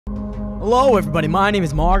Hello everybody, my name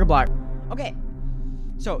is Markiplier. Okay,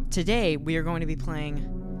 so today we are going to be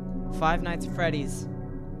playing Five Nights at Freddy's.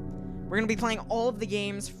 We're going to be playing all of the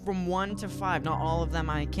games from 1 to 5. Not all of them.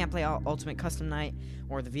 I can't play Ultimate Custom Night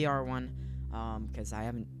or the VR one, because I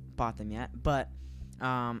haven't bought them yet. But,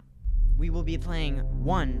 we will be playing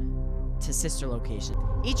 1 to Sister Location.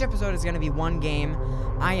 Each episode is going to be one game.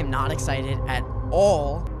 I am not excited at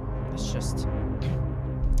all. Let's just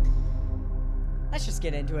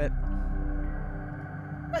get into it.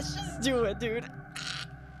 Let's just do it, dude.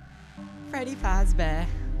 Freddy Fazbear.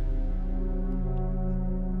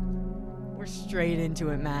 We're straight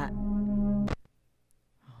into it, Matt.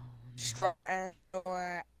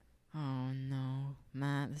 Oh no,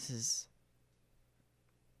 Matt, this is...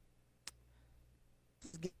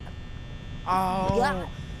 Oh,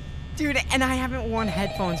 dude, and I haven't worn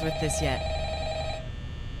headphones with this yet.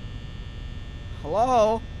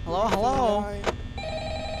 Hello? Hello, hello?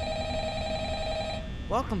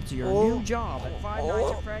 Welcome to your new job at Five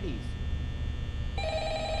Nights at Freddy's.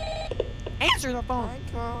 Answer the phone!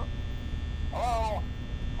 Hello?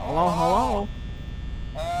 Hello, hello?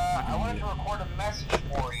 I wanted to record a message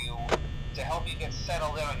for you to help you get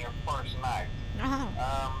settled in on your first night.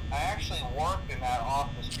 I actually worked in that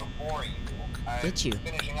office before you. Did you? I'm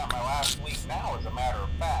finishing up my last week now, as a matter of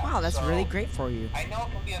fact. Wow, that's so really great for you. I know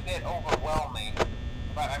it can be a bit overwhelming,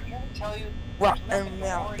 but I'm here to tell you there's nothing to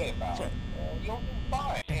worry about. You'll be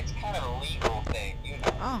fine. It's kind of a legal thing, you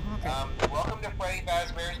know. Oh, okay. Welcome to Freddy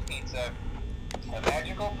Fazbear's Pizza, a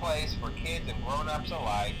magical place for kids and grown-ups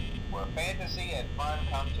alike, where fantasy and fun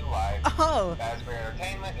come to life. Oh! Fazbear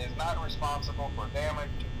Entertainment is not responsible for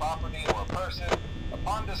damage to property or person.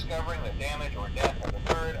 Upon discovering that damage or death has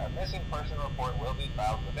occurred, a missing person report will be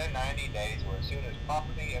filed within 90 days, or as soon as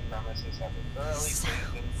property and premises have been thoroughly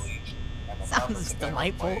cleaned and bleached, and the carpets have been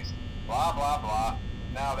replaced. Blah, blah, blah.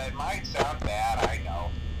 Now, that might sound bad, I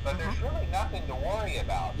know, but there's really nothing to worry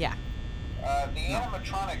about. Yeah. The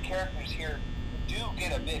animatronic characters here do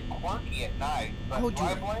get a bit quirky at night, but do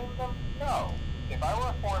I blame them? No. If I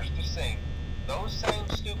were forced to sing those same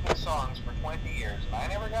stupid songs for 20 years and I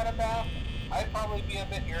never got a bath, I'd probably be a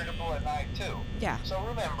bit irritable at night too. Yeah. So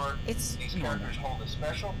remember, these characters hold a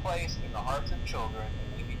special place in the hearts of children,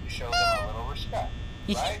 and we need to show them a little respect,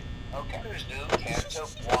 right? Okay. Others do tend to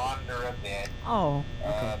wander a bit. Oh,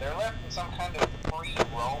 okay. They're left in some kind of free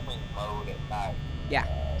roaming mode at night. Yeah.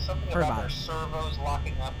 Something about their servos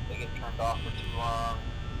locking up if they get turned off for too long.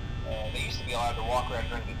 They used to be allowed to walk around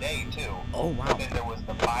during the day, too. Oh, wow. But then there was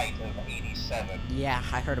the bite of 87. Yeah,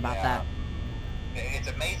 I heard about that. It's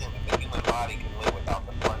amazing that the human body can live without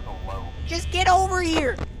the frontal lobe. Just get over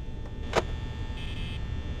here!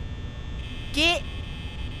 Get...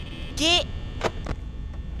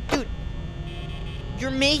 Dude,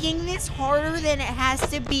 you're making this harder than it has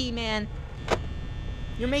to be, man.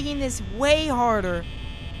 You're making this way harder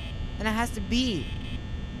than it has to be.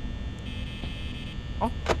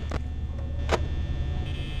 Oh.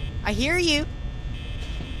 I hear you.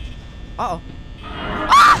 Uh-oh.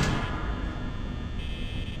 Ah!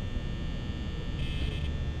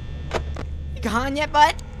 You gone yet,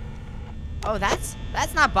 bud? Oh, that's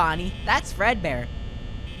not Bonnie. That's Fredbear.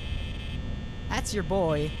 That's your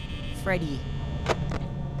boy, Freddy.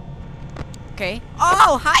 Okay.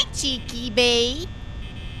 Oh, hi, Cheeky Bae.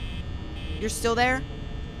 You're still there?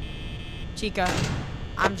 Chica,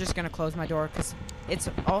 I'm just gonna close my door because it's...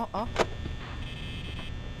 Oh.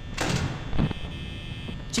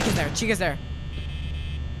 Chica's there. Chica's there.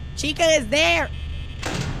 Chica is there!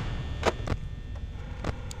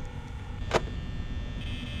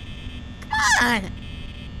 Come on!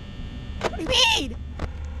 What do you mean?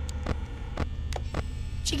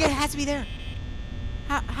 Chica has to be there.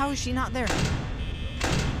 How is she not there?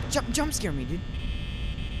 Jump scare me, dude.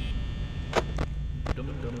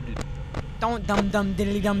 Don't dum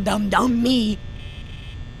diddly dum me.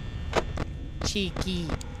 Cheeky.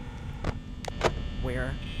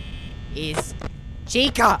 Where is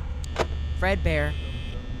Chica? Fredbear.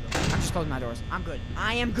 I'm just closing my doors. I'm good.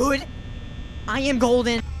 I am good. I am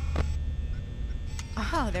golden.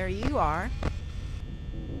 Oh, there you are.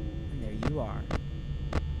 And there you are.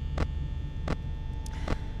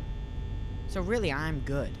 So really, I'm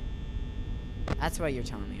good. That's what you're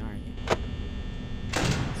telling me, aren't you?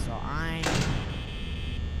 So I'm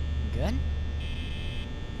good?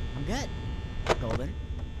 I'm good. Golden.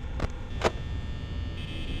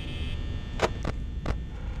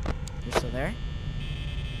 You're still there?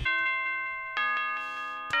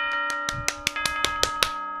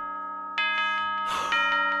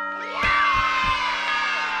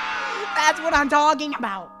 That's what I'm talking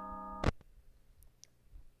about.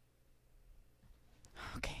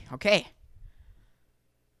 Okay, Okay.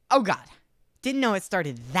 Oh god. Didn't know it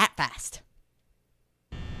started that fast.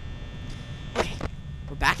 Okay.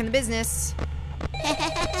 We're back in the business.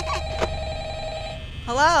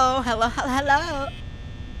 Hello, hello, hello.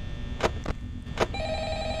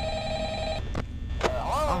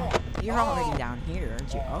 Oh, you're already down here,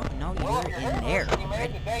 aren't you? Oh, no, you're in there. You made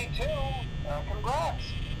it to day 2. Congrats.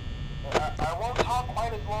 I won't talk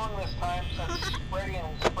quite as long this time since Freddy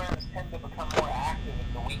and his friends tend to become more active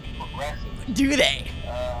as the week progresses. Do they?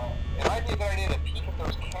 It might be a good idea to peek at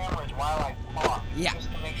those cameras while I talk, Yeah.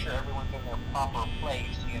 just to make sure everyone's in their proper place.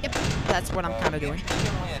 You know? Yep, that's what I'm kind of doing.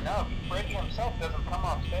 Interestingly enough, Freddy himself doesn't come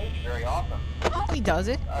off stage very often. Oh, he does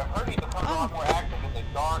it. I've heard he becomes a lot more active in the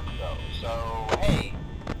dark, though. So, hey,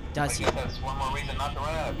 Does I he? guess that's one more reason not to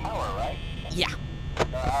run out of power, right? Yeah.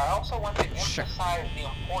 I also want to Sure. emphasize the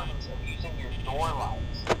importance of using your door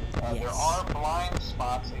lights. Yes. There are blind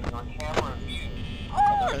spots in your camera view. Oh,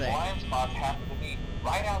 And are those they? blind spots happen to be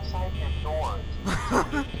right outside your doors. So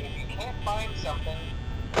if you can't find something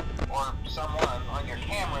or someone on your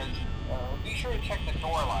cameras, be sure to check the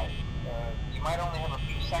door light. You might only have a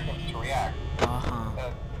few seconds to react.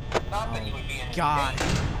 Not that you would be in any God.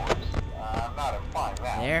 danger, of course. I'm not implying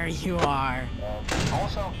that. There you are.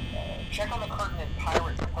 Also, check on the curtain in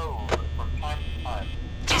Pirate Cove from time to time.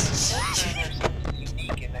 Yes. The there seems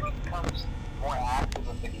unique in that he becomes more active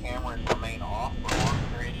if the cameras remain off for long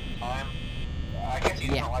periods of time. I guess he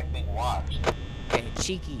doesn't like being watched. Okay,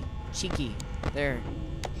 cheeky. There.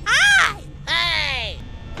 Hi! Hey!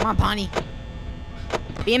 Come on, Bonnie.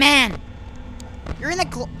 Be a man. You're in the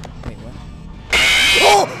Wait, what?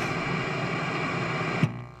 Oh!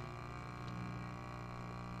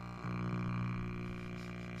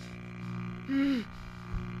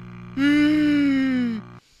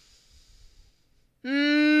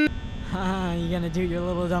 You gonna do your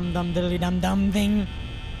little dum diddly dum thing?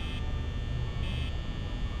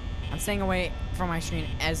 I'm staying away from my screen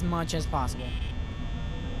as much as possible.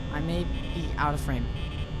 I may be out of frame.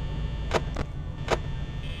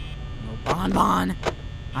 Oh, Bon.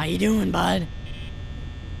 How you doing, bud?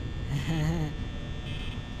 Looking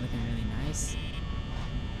really nice.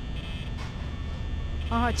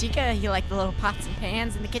 Oh, Chica, you like the little pots and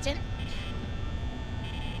pans in the kitchen?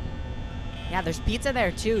 Yeah, there's pizza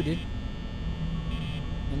there too, dude.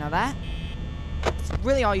 You know that? It's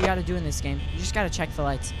really all you gotta do in this game. You just gotta check the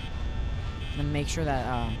lights. And make sure that,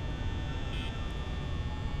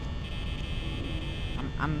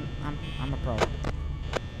 I'm a pro.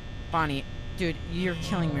 Bonnie, dude, you're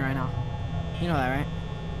killing me right now. You know that, right?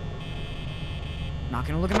 Not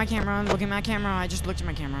gonna look at my camera. I'm looking at my camera. I just looked at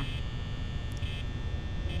my camera.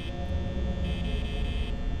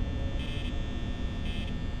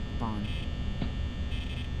 Bon.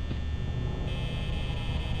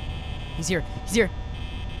 He's here.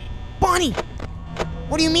 Bonnie!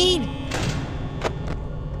 What do you mean?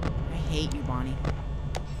 I hate you, Bonnie.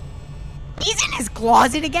 He's in his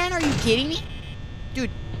closet again? Are you kidding me?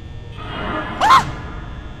 Dude. Ah!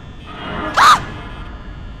 Ah!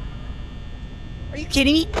 Are you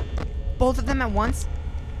kidding me? Both of them at once?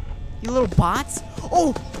 You little bots?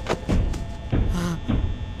 Oh!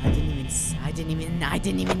 I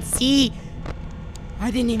didn't even see.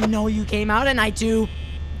 I didn't even know you came out at night too.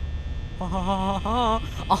 All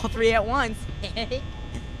three at once.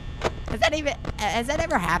 Has that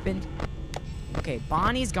ever happened? Okay,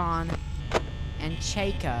 Bonnie's gone. And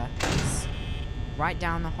Chaka is right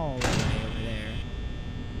down the hallway over there.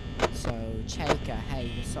 So, Chaka,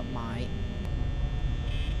 hey, what's up, mate?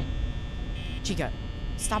 Chica,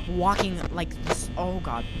 stop walking like this. Oh,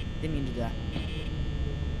 God. Didn't mean to do that.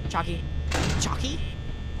 Chalky?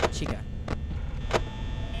 Chica.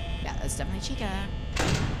 Yeah, that's definitely Chica.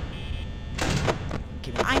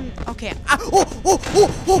 Okay, I'm... Okay.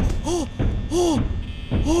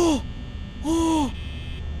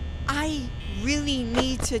 I really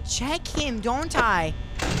need to check him, don't I?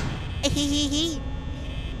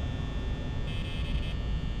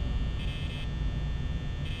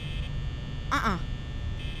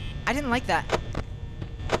 I didn't like that.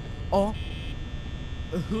 Oh.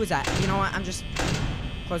 Who is that? You know what? I'm just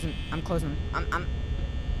closing. I'm closing.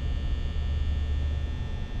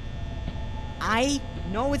 I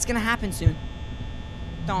know it's gonna happen soon.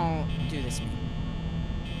 Don't do this to me.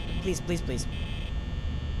 Please.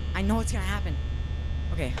 I know it's gonna happen.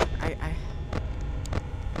 Okay,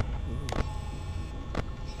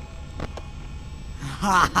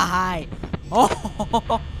 Hi. Oh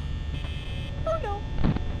no.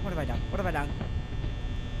 What have I done?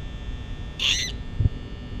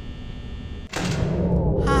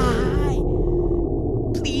 Hi.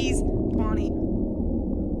 Please, Bonnie.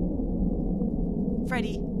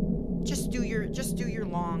 Freddy. Just do your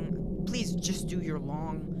long. Please, just do your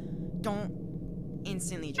long. Don't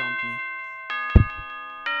instantly jump me.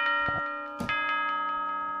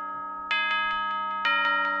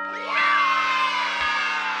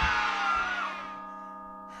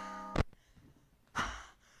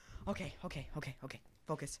 Okay.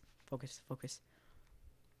 Focus.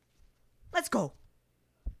 Let's go.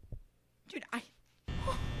 Dude,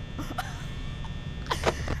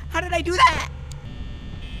 how did I do that?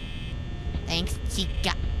 Thanks,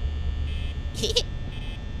 chica.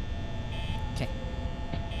 Okay.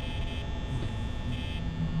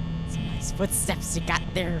 Some nice footsteps you got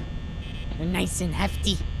there. They're nice and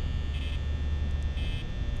hefty.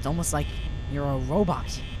 It's almost like you're a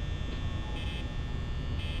robot.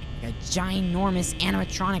 Like a ginormous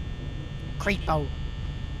animatronic creepo.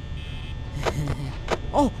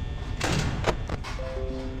 Oh!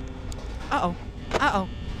 Uh-oh.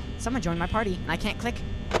 Someone joined my party, and I can't click.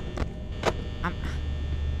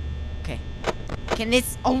 Okay. Can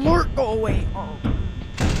this alert go away? Oh.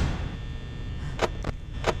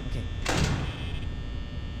 Okay.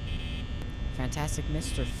 Fantastic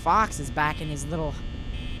Mr. Fox is back in his little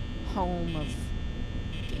home of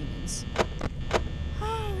demons.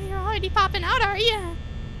 Oh, you're already popping out, are you?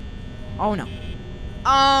 Oh, no.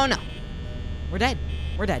 Oh, no. We're dead.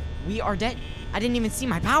 We are dead. I didn't even see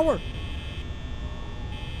my power.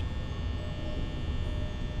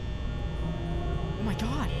 Oh my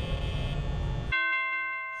god.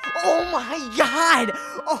 Oh my god.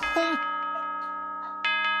 Oh,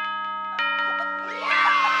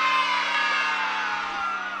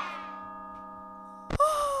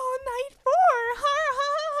 night 4.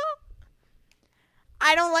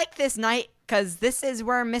 I don't like this night, because this is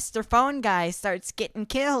where Mr. Phone Guy starts getting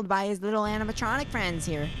killed by his little animatronic friends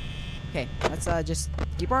here. Okay, let's just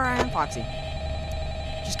keep our eye on Foxy.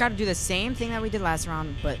 Just gotta do the same thing that we did last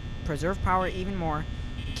round, but preserve power even more.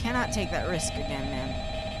 You cannot take that risk again, man.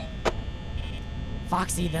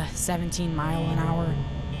 Foxy, the 17-mile-an-hour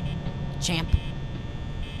champ.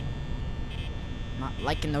 Not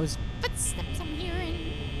liking those footsteps I'm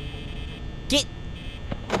hearing. Get!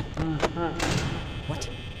 What?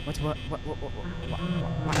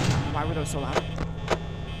 Why were those so loud?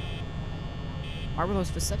 Why were those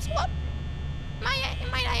footsteps so loud?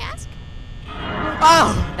 Might I ask?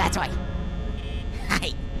 Oh, that's why.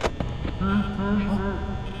 Hi.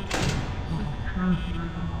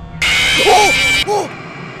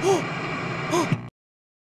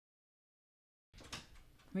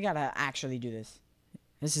 We gotta actually do this.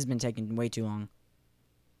 This has been taking way too long.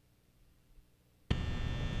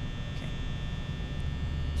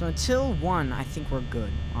 So until 1, I think we're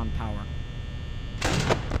good on power.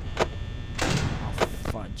 Oh,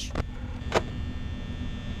 fudge.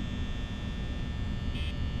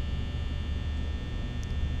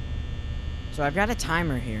 So I've got a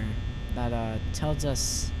timer here that tells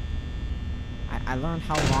us... I learned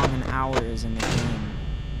how long an hour is in the game.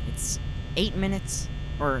 It's 8 minutes,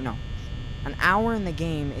 or no. An hour in the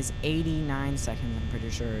game is 89 seconds, I'm pretty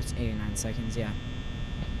sure it's 89 seconds, yeah.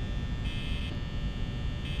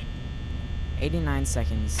 89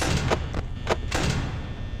 seconds.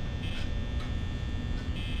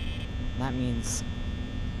 That means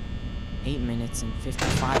 8 minutes and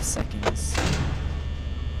 55 seconds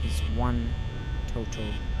is one total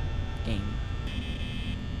game.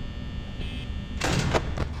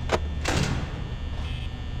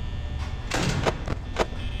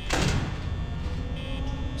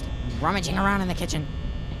 Rummaging around in the kitchen.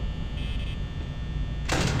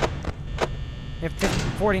 We have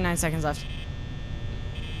 49 seconds left.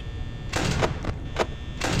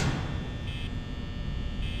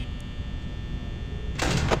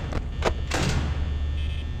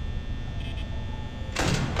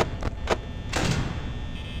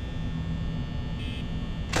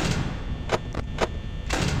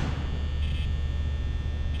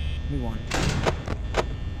 We won.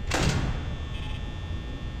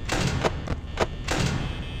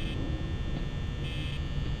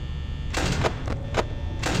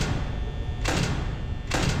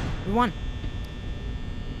 We won.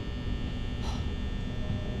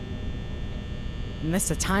 Unless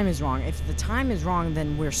the time is wrong. If the time is wrong,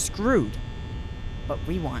 then we're screwed. But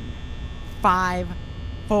we won. 5,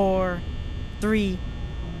 4, 3,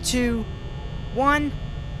 2, 1.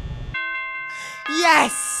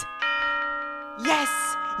 Yes!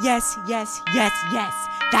 Yes! Yes, yes, yes, yes.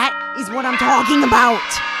 That is what I'm talking about!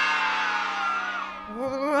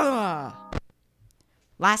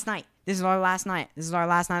 Last night. This is our last night. This is our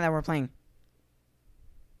last night that we're playing.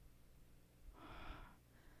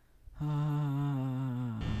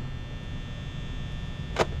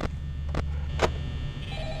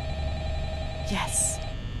 Yes!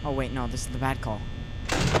 Oh, wait, no, this is the bad call.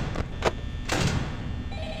 This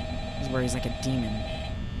is where he's like a demon.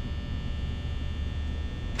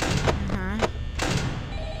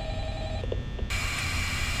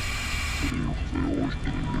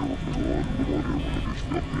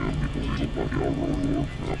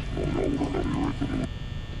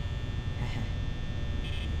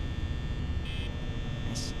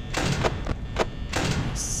 Nice.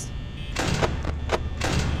 Nice.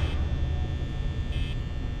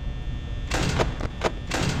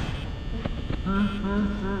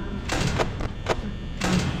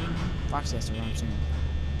 Foxy has to run soon.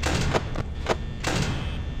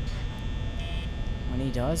 When he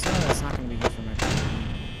does, though, that's not going to be good for my team.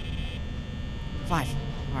 5.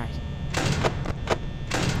 Alright.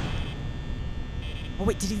 Oh,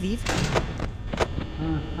 wait, did he leave?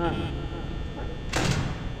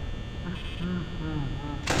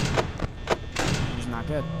 He's not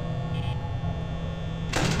good.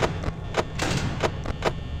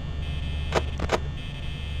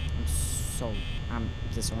 I'm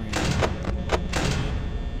disoriented.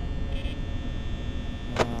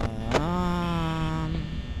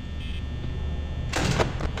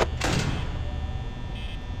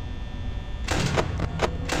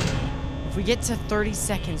 If we get to 30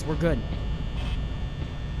 seconds, we're good.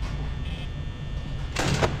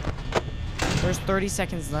 There's 30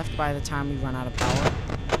 seconds left by the time we run out of power.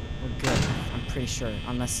 We're good. I'm pretty sure.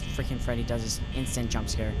 Unless freaking Freddy does his instant jump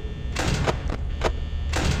scare.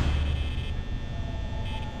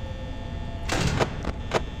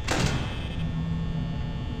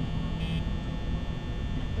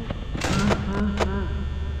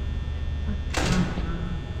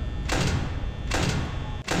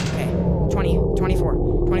 Okay. 20, 24,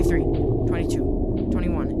 23, 22,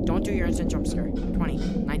 21. Don't do your instant jump scare. 20,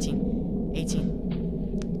 19,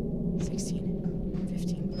 18, 16,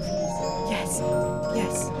 15. Yes!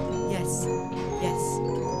 Yes! Yes! Yes!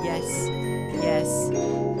 Yes! Yes!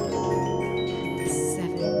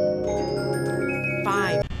 7,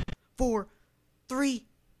 5, 4, 3,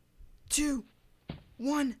 2,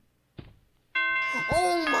 1.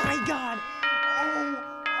 Oh my god! Oh my god!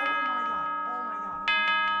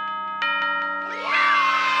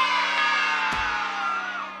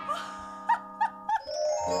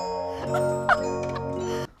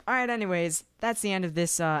 Alright, anyways, that's the end of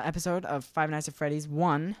this episode of Five Nights at Freddy's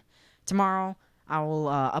 1. Tomorrow, I will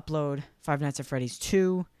upload Five Nights at Freddy's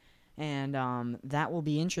 2, and that will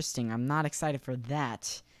be interesting. I'm not excited for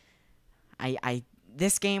that.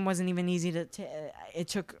 This game wasn't even easy to... it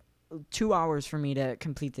took 2 hours for me to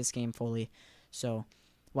complete this game fully. So,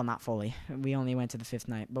 well, not fully. We only went to the 5th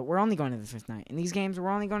night, but we're only going to the 5th night. In these games, we're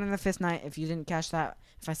only going to the 5th night. If you didn't catch that,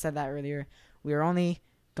 if I said that earlier, we are only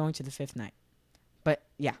going to the 5th night. But,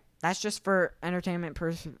 yeah, that's just for entertainment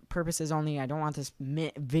purposes only. I don't want this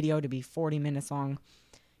video to be 40 minutes long,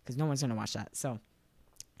 because no one's going to watch that. So,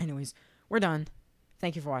 anyways, we're done.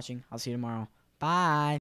 Thank you for watching. I'll see you tomorrow. Bye.